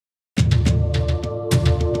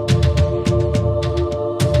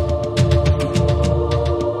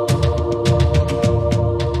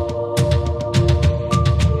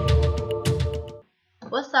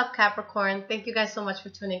Capricorn. Thank you guys so much for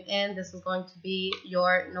tuning in. This is going to be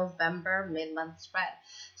your November mid-month spread.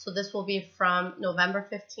 So this will be from November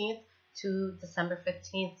 15th to December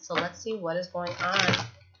 15th. So let's see what is going on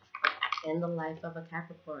in the life of a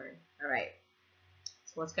Capricorn. All right.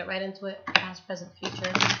 So let's get right into it. Past, present,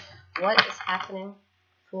 future. What is happening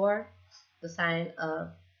for the sign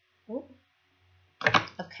of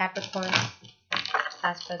Capricorn?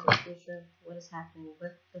 Past, present, future. What is happening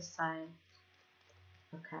with the sign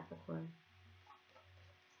of Capricorn?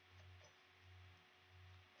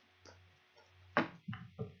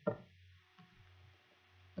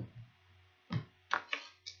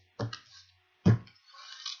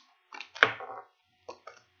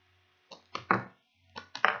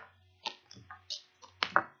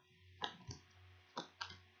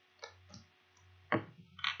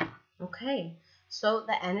 Okay, so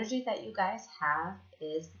the energy that you guys have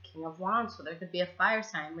is the King of Wands. So there could be a fire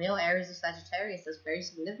sign, Leo, Aries, or Sagittarius. That's very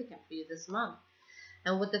significant for you this month.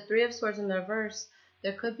 And with the Three of Swords in the reverse,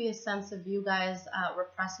 there could be a sense of you guys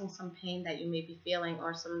repressing some pain that you may be feeling,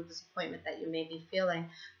 or some disappointment that you may be feeling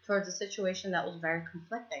towards a situation that was very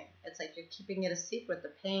conflicting. It's like you're keeping it a secret,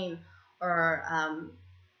 the pain, or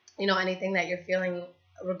anything that you're feeling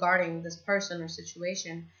regarding this person or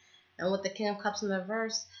situation. And with the King of Cups in the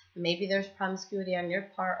reverse, maybe there's promiscuity on your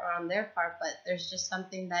part or on their part, but there's just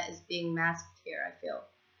something that is being masked here, I feel.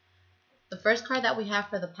 The first card that we have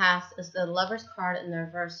for the past is the Lover's card in the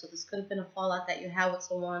reverse. So this could have been a fallout that you had with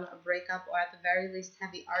someone, a breakup, or at the very least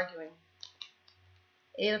heavy arguing.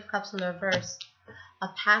 Eight of Cups in the reverse. A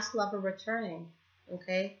past lover returning,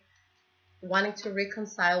 okay? Wanting to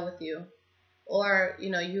reconcile with you. Or,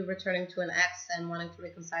 you returning to an ex and wanting to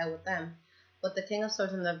reconcile with them. With the King of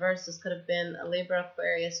Swords in the reverse, this could have been a Libra,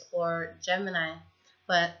 Aquarius, or Gemini.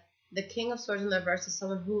 But the King of Swords in the reverse is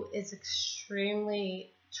someone who is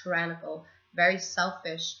extremely tyrannical, very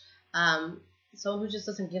selfish, someone who just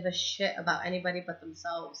doesn't give a shit about anybody but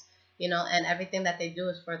themselves, and everything that they do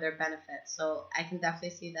is for their benefit. So I can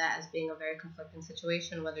definitely see that as being a very conflicting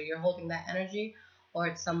situation, whether you're holding that energy or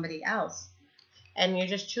it's somebody else. And you're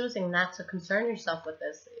just choosing not to concern yourself with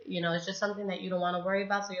this. It's just something that you don't want to worry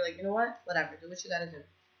about. So you're like, you know what? Whatever. Do what you got to do.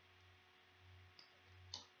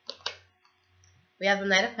 We have the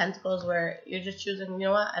Knight of Pentacles where you're just choosing, you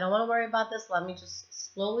know what? I don't want to worry about this. Let me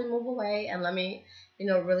just slowly move away. And let me,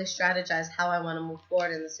 really strategize how I want to move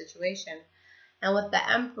forward in the situation. And with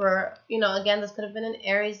the Emperor, again, this could have been an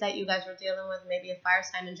Aries that you guys were dealing with. Maybe a fire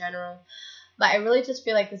sign in general. But I really just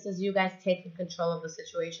feel like this is you guys taking control of the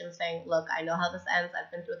situation, saying, look, I know how this ends.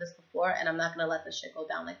 I've been through this before, and I'm not going to let this shit go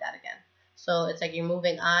down like that again. So it's like you're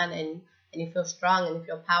moving on, and you feel strong, and you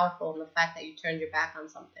feel powerful in the fact that you turned your back on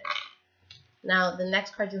something. Now, the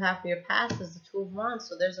next card you have for your past is the Two of Wands.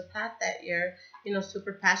 So there's a path that you're,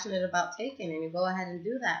 super passionate about taking, and you go ahead and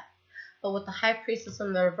do that. But with the High Priestess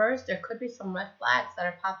in the reverse, there could be some red flags that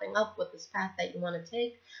are popping up with this path that you want to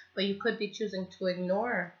take. But you could be choosing to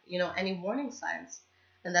ignore, any warning signs.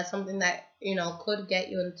 And that's something that, could get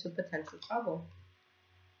you into potential trouble.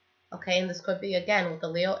 Okay, and this could be, again, with the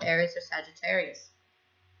Leo, Aries, or Sagittarius.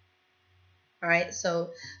 All right,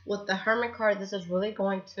 so with the Hermit card, this is really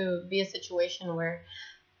going to be a situation where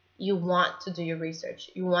you want to do your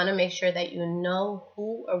research. You want to make sure that you know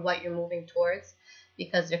who or what you're moving towards,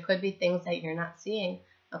 because there could be things that you're not seeing.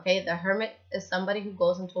 Okay, the Hermit is somebody who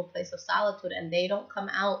goes into a place of solitude, and they don't come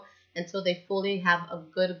out until they fully have a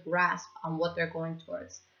good grasp on what they're going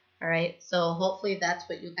towards. All right, so hopefully that's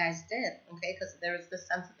what you guys did, okay, because there was this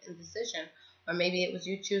sense of indecision, or maybe it was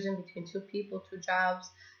you choosing between two people, two jobs,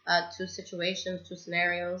 two situations, two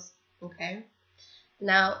scenarios, okay.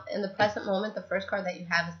 Now, in the present moment, the first card that you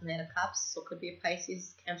have is the Knight of Cups. So it could be a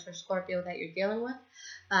Pisces, Cancer, Scorpio that you're dealing with.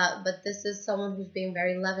 But this is someone who's being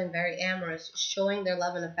very loving, very amorous, showing their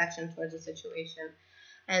love and affection towards a situation.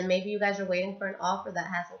 And maybe you guys are waiting for an offer that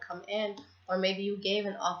hasn't come in. Or maybe you gave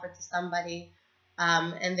an offer to somebody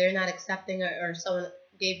and they're not accepting it, or someone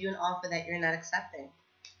gave you an offer that you're not accepting.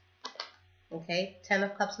 Okay, 10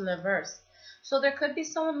 of Cups in the reverse. So there could be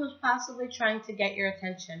someone who's possibly trying to get your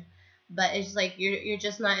attention. But it's like you're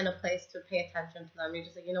just not in a place to pay attention to them. You're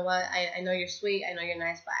just like, you know what? I know you're sweet. I know you're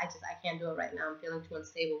nice, but I can't do it right now. I'm feeling too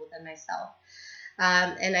unstable within myself.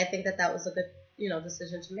 And I think that was a good,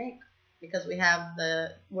 decision to make, because we have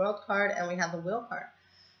the World card and we have the Wheel card.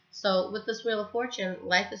 So with this Wheel of Fortune,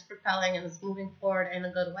 life is propelling and it's moving forward in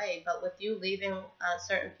a good way. But with you leaving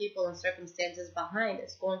certain people and circumstances behind,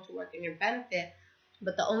 it's going to work in your benefit.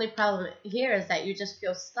 But the only problem here is that you just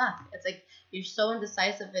feel stuck. It's like you're so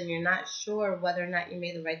indecisive and you're not sure whether or not you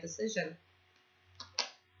made the right decision.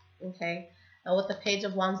 Okay. Now with the Page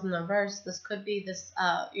of Wands in the reverse, this could be this,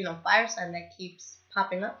 fire sign that keeps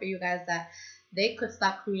popping up for you guys, that they could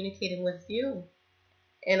stop communicating with you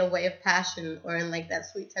in a way of passion or in like that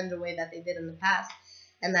sweet, tender way that they did in the past.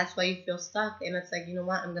 And that's why you feel stuck. And it's like, you know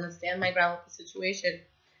what? I'm going to stand my ground with the situation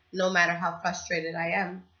no matter how frustrated I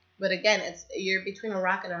am. But again, you're between a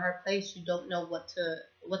rock and a hard place. You don't know what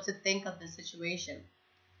to think of the situation.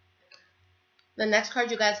 The next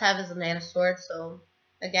card you guys have is the Knight of Swords. So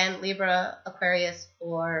again, Libra, Aquarius,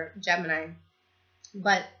 or Gemini.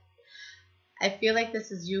 But I feel like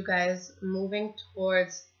this is you guys moving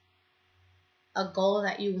towards a goal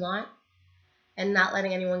that you want and not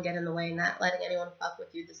letting anyone get in the way, not letting anyone fuck with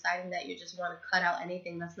you, deciding that you just want to cut out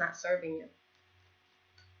anything that's not serving you.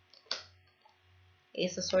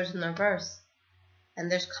 Ace of Swords in the reverse. And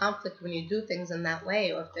there's conflict when you do things in that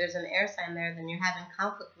way, or if there's an air sign there, then you're having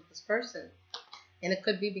conflict with this person. And it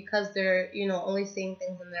could be because they're, only seeing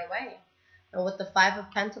things in their way. And with the Five of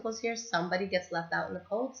Pentacles here, somebody gets left out in the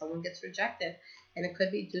cold, someone gets rejected. And it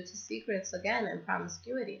could be due to secrets, again, and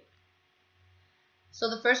promiscuity. So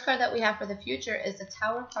the first card that we have for the future is the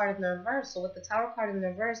Tower card in the reverse. So with the Tower card in the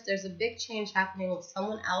reverse, there's a big change happening with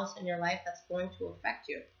someone else in your life that's going to affect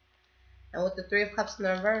you. And with the Three of Cups in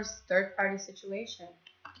the reverse, third-party situation,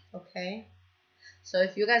 okay? So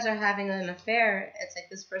if you guys are having an affair, it's like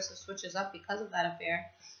this person switches up because of that affair.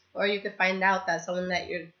 Or you could find out that someone that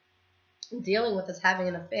you're dealing with is having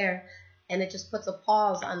an affair, and it just puts a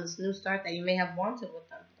pause on this new start that you may have wanted with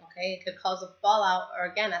them, okay? It could cause a fallout, or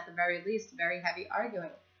again, at the very least, very heavy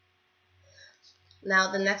arguing.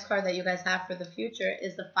 Now, the next card that you guys have for the future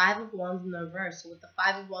is the Five of Wands in the reverse. So with the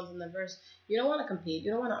Five of Wands in the reverse, you don't want to compete.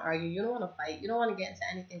 You don't want to argue. You don't want to fight. You don't want to get into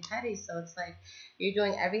anything petty. So it's like you're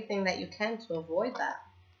doing everything that you can to avoid that.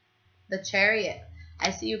 The Chariot.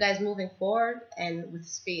 I see you guys moving forward and with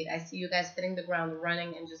speed. I see you guys hitting the ground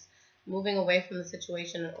running and just moving away from the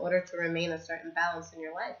situation in order to remain a certain balance in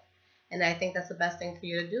your life. And I think that's the best thing for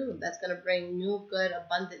you to do. That's going to bring new, good,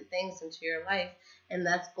 abundant things into your life. And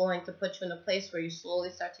that's going to put you in a place where you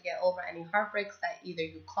slowly start to get over any heartbreaks that either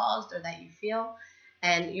you caused or that you feel.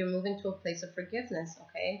 And you're moving to a place of forgiveness,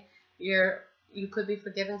 okay? You could be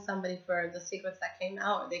forgiving somebody for the secrets that came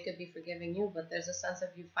out, or they could be forgiving you. But there's a sense of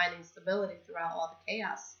you finding stability throughout all the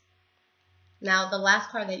chaos. Now, the last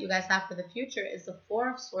card that you guys have for the future is the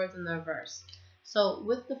Four of Swords in the reverse. So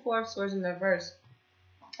with the Four of Swords in the reverse,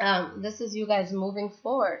 this is you guys moving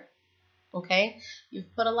forward, okay?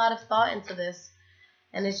 You've put a lot of thought into this,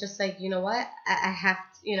 and it's just like, you know what? I have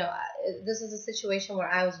to, this is a situation where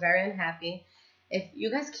I was very unhappy. If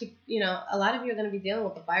you guys keep, a lot of you are going to be dealing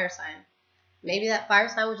with the fire sign. Maybe that fire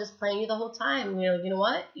sign was just playing you the whole time. You know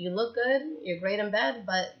what? You look good, you're great in bed,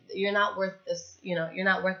 but you're not worth this, you're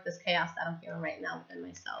not worth this chaos that I'm feeling right now within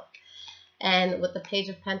myself. And with the Page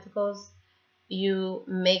of Pentacles, you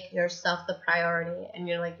make yourself the priority, and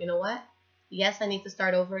you're like, you know what? Yes, I need to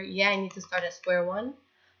start over. Yeah, I need to start at square one,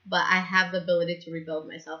 but I have the ability to rebuild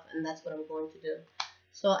myself, and that's what I'm going to do.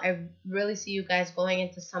 So I really see you guys going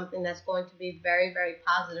into something that's going to be very, very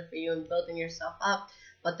positive for you and building yourself up.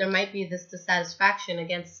 But there might be this dissatisfaction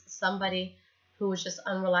against somebody who is just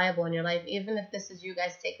unreliable in your life. Even if this is you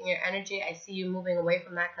guys taking your energy, I see you moving away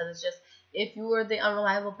from that, because it's just, if you were the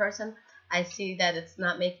unreliable person, I see that it's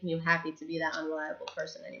not making you happy to be that unreliable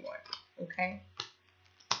person anymore, okay?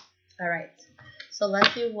 All right, so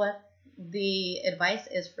let's see what the advice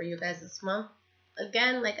is for you guys this month.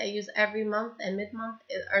 Again, like I use every month and mid-month,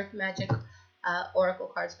 is Earth Magic Oracle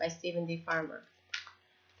cards by Stephen D. Farmer.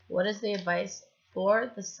 What is the advice for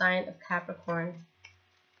the sign of Capricorn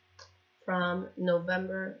from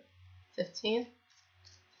November 15th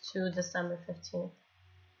to December 15th?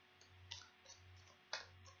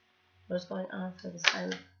 What's going on for the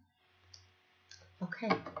sign?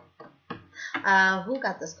 Okay. Who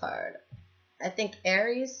got this card? I think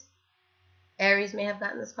Aries. Aries may have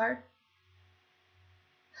gotten this card.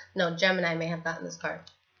 No, Gemini may have gotten this card.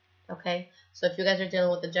 Okay? So if you guys are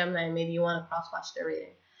dealing with the Gemini, maybe you want to cross-watch their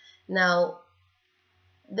reading. Now,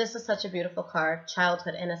 this is such a beautiful card.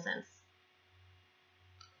 Childhood innocence.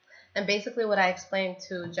 And basically what I explained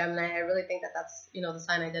to Gemini, I really think that that's, the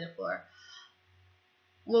sign I did it for.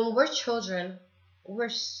 When we're children, we're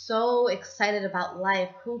so excited about life,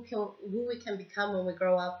 who we can become when we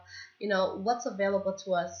grow up, what's available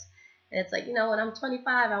to us. And it's like, when I'm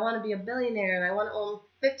 25, I want to be a billionaire, and I want to own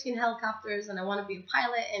 15 helicopters, and I want to be a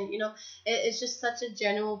pilot, and it's just such a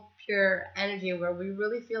genuine, pure energy where we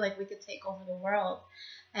really feel like we could take over the world.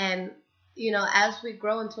 And as we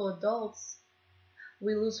grow into adults,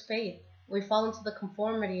 we lose faith. We fall into the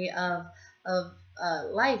conformity of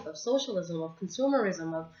life, of socialism, of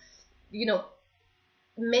consumerism, of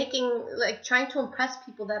trying to impress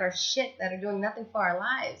people that are shit, that are doing nothing for our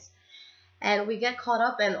lives. And we get caught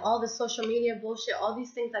up in all this social media bullshit, all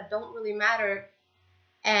these things that don't really matter.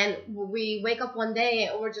 And we wake up one day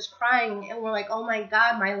and we're just crying and we're like, oh my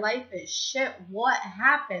God, my life is shit. What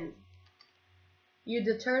happened? You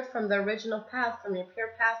deterred from the original path, from your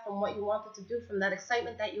pure path, from what you wanted to do, from that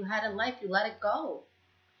excitement that you had in life. You let it go.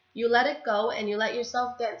 You let it go, and you let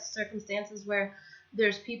yourself get into circumstances where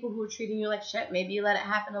there's people who are treating you like shit. Maybe you let it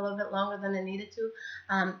happen a little bit longer than it needed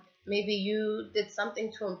to. Maybe you did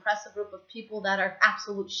something to impress a group of people that are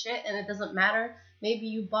absolute shit, and it doesn't matter. Maybe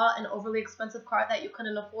you bought an overly expensive car that you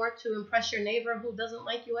couldn't afford to impress your neighbor who doesn't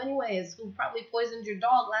like you anyways, who probably poisoned your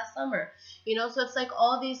dog last summer. You know, so it's like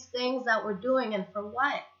all these things that we're doing, and for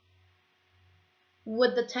what?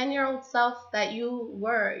 Would the 10-year-old self that you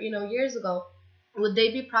were, years ago, would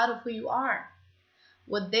they be proud of who you are?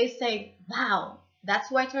 Would they say, wow, that's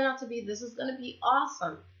who I turned out to be. This is going to be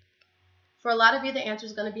awesome. For a lot of you, the answer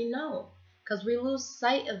is going to be no. Because we lose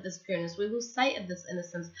sight of this pureness. We lose sight of this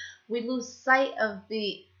innocence. We lose sight of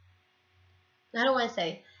the, how do I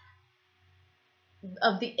say,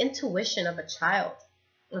 of the intuition of a child.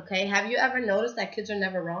 Okay? Have you ever noticed that kids are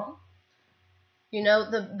never wrong? You know,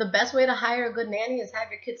 the best way to hire a good nanny is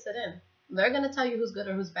have your kids sit in. They're going to tell you who's good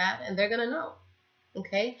or who's bad, and they're going to know.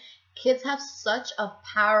 Okay? Kids have such a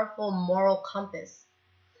powerful moral compass.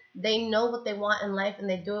 They know what they want in life, and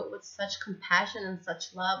they do it with such compassion and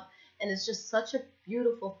such love. And it's just such a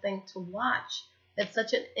beautiful thing to watch. It's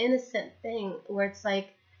such an innocent thing where it's like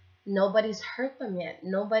nobody's hurt them yet.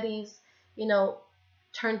 Nobody's,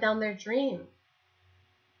 turned down their dream.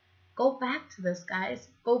 Go back to this, guys.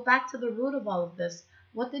 Go back to the root of all of this.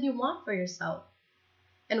 What did you want for yourself?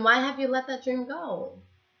 And why have you let that dream go?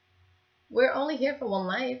 We're only here for one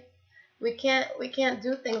life. We can't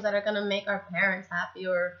do things that are going to make our parents happy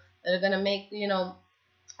or that are going to make,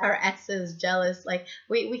 our exes jealous. Like,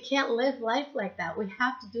 we can't live life like that. We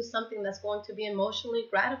have to do something that's going to be emotionally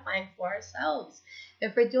gratifying for ourselves.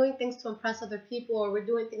 If we're doing things to impress other people, or we're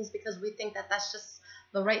doing things because we think that that's just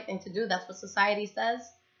the right thing to do, that's what society says,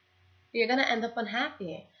 you're going to end up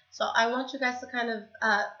unhappy. So I want you guys to kind of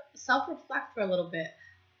self-reflect for a little bit.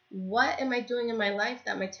 What am I doing in my life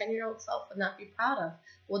that my 10-year-old self would not be proud of?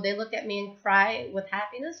 Will they look at me and cry with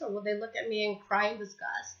happiness, or will they look at me and cry in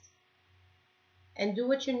disgust? And do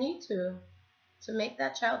what you need to make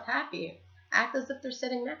that child happy. Act as if they're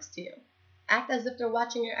sitting next to you. Act as if they're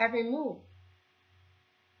watching your every move.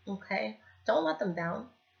 Okay? Don't let them down.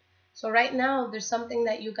 So right now, there's something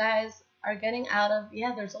that you guys are getting out of.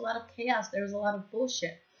 Yeah, there's a lot of chaos. There's a lot of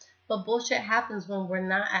bullshit. But bullshit happens when we're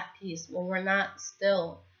not at peace, when we're not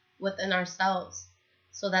still within ourselves.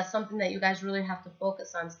 So that's something that you guys really have to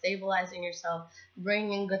focus on, stabilizing yourself,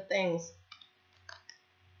 bringing in good things,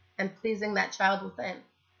 and pleasing that child within.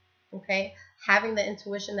 Okay? Having the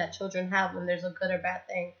intuition that children have when there's a good or bad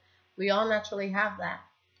thing. We all naturally have that.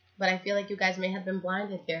 But I feel like you guys may have been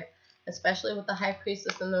blinded here, especially with the High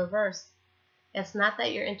Priestess in the reverse. It's not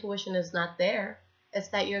that your intuition is not there. It's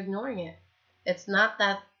that you're ignoring it. It's not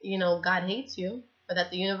that, God hates you or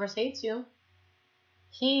that the universe hates you.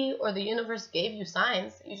 He or the universe gave you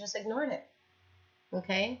signs. You just ignored it.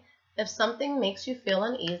 Okay? If something makes you feel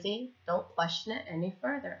uneasy, don't question it any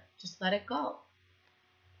further. Just let it go.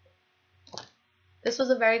 This was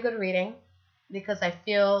a very good reading because I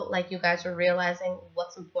feel like you guys are realizing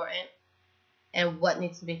what's important and what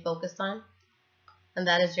needs to be focused on. And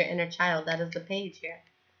that is your inner child. That is the page here.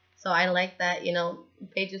 So I like that,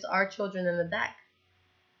 pages are children in the deck.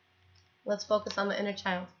 Let's focus on the inner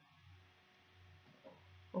child.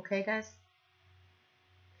 Okay, guys?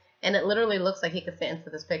 And it literally looks like he could fit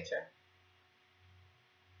into this picture.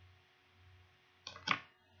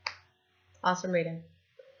 Awesome reading.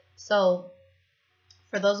 So,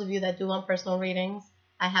 for those of you that do want personal readings,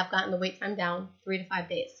 I have gotten the wait time down 3 to 5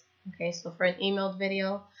 days. Okay, so for an emailed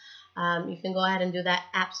video, you can go ahead and do that.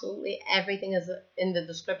 Absolutely everything is in the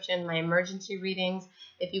description. My emergency readings.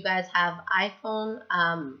 If you guys have iPhone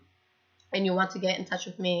and you want to get in touch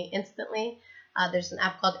with me instantly, there's an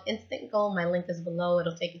app called InstantGo. My link is below.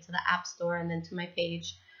 It'll take you to the App Store and then to my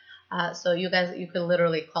page. So you can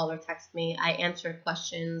literally call or text me. I answer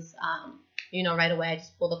questions, right away. I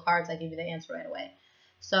just pull the cards. I give you the answer right away.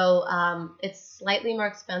 So it's slightly more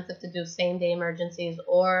expensive to do same-day emergencies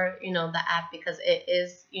or, the app because it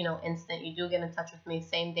is, instant. You do get in touch with me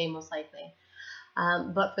same day most likely.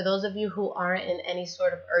 But for those of you who aren't in any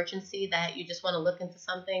sort of urgency that you just want to look into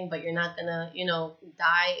something, but you're not going to,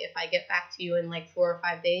 die if I get back to you in like 4 or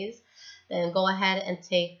 5 days, then go ahead and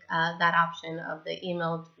take that option of the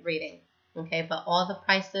emailed reading. Okay, but all the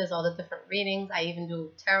prices, all the different readings, I even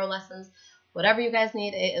do tarot lessons. Whatever you guys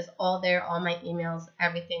need, it is all there, all my emails,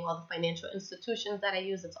 everything, all the financial institutions that I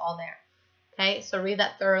use, it's all there. Okay, so read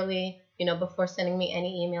that thoroughly, you know, before sending me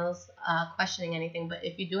any emails questioning anything. But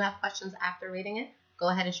if you do have questions after reading it, go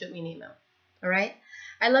ahead and shoot me an email. All right?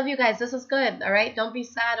 I love you guys. This is good. All right? Don't be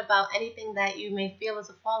sad about anything that you may feel is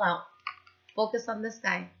a fallout. Focus on this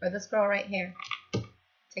guy or this girl right here.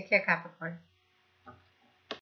 Take care, Capricorn.